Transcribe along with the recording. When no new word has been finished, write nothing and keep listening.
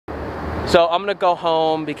So I'm gonna go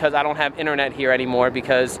home because I don't have internet here anymore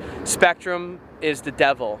because Spectrum is the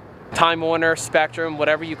devil. Time Warner, Spectrum,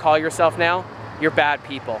 whatever you call yourself now, you're bad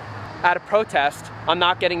people. Out of protest, I'm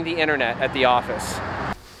not getting the internet at the office.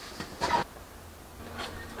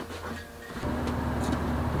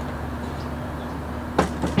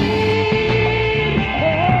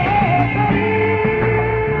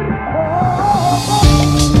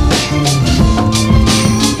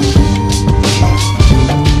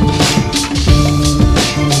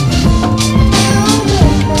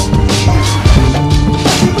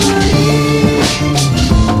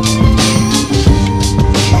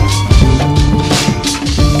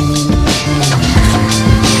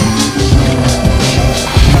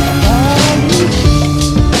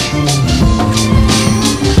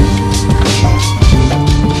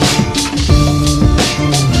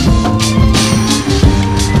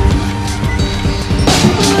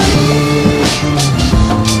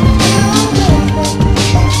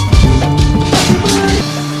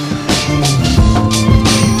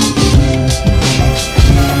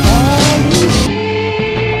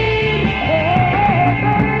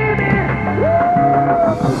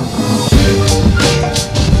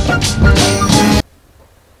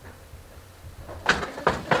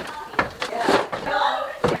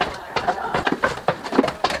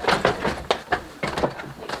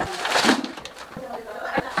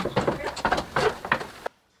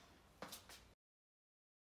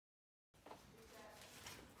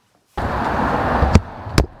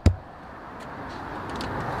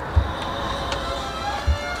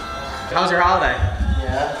 How was your holiday?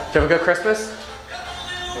 Yeah. Did you have a good Christmas?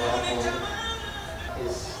 Yeah.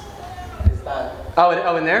 Is that?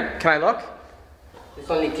 Oh, in there? Can I look? It's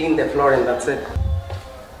only clean the floor and that's it.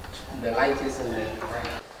 The light is in there.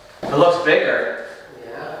 It looks bigger.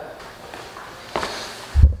 Yeah.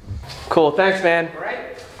 Cool, thanks man. All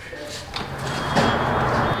right.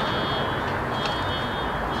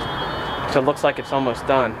 So it looks like it's almost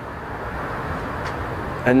done.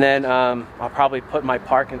 And then I'll probably put my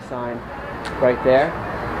parking sign right there.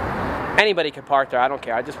 Anybody can park there, I don't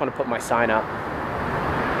care. I just want to put my sign up.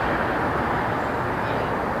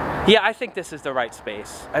 Yeah, I think this is the right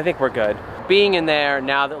space. I think we're good. Being in there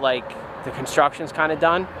now that like the construction's kind of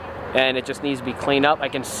done and it just needs to be cleaned up, I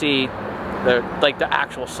can see the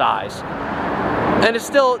actual size. And it's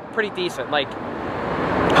still pretty decent. Like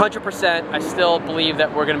 100%, I still believe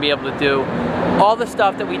that we're going to be able to do all the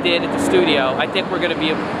stuff that we did at the studio. I think we're going to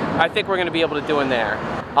be able to do in there.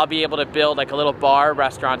 I'll be able to build like a little bar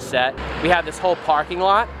restaurant set. We have this whole parking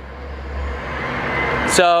lot.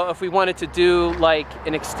 So if we wanted to do like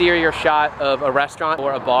an exterior shot of a restaurant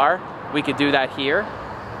or a bar, we could do that here.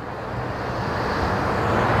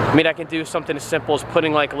 I mean, I can do something as simple as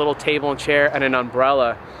putting like a little table and chair and an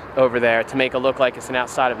umbrella over there to make it look like it's an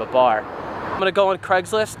outside of a bar. I'm gonna go on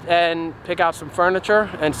Craigslist and pick out some furniture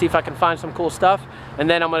and see if I can find some cool stuff, and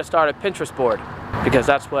then I'm gonna start a Pinterest board because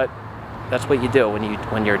that's what you do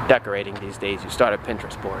when you're decorating these days. You start a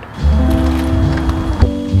Pinterest board.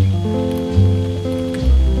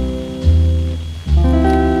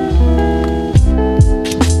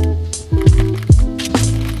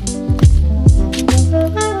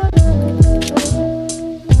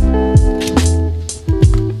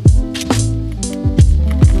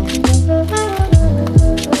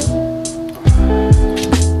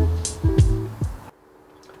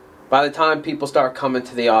 By the time people start coming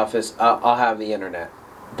to the office, I'll have the internet.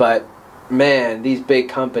 But man, these big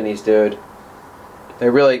companies, dude, they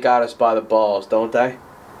really got us by the balls, don't they?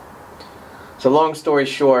 So long story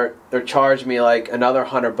short, they're charging me like another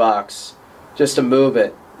 $100 just to move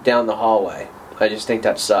it down the hallway. I just think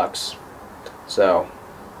that sucks. So,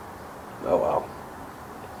 oh well.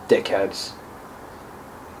 Dickheads.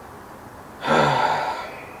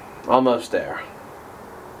 Almost there.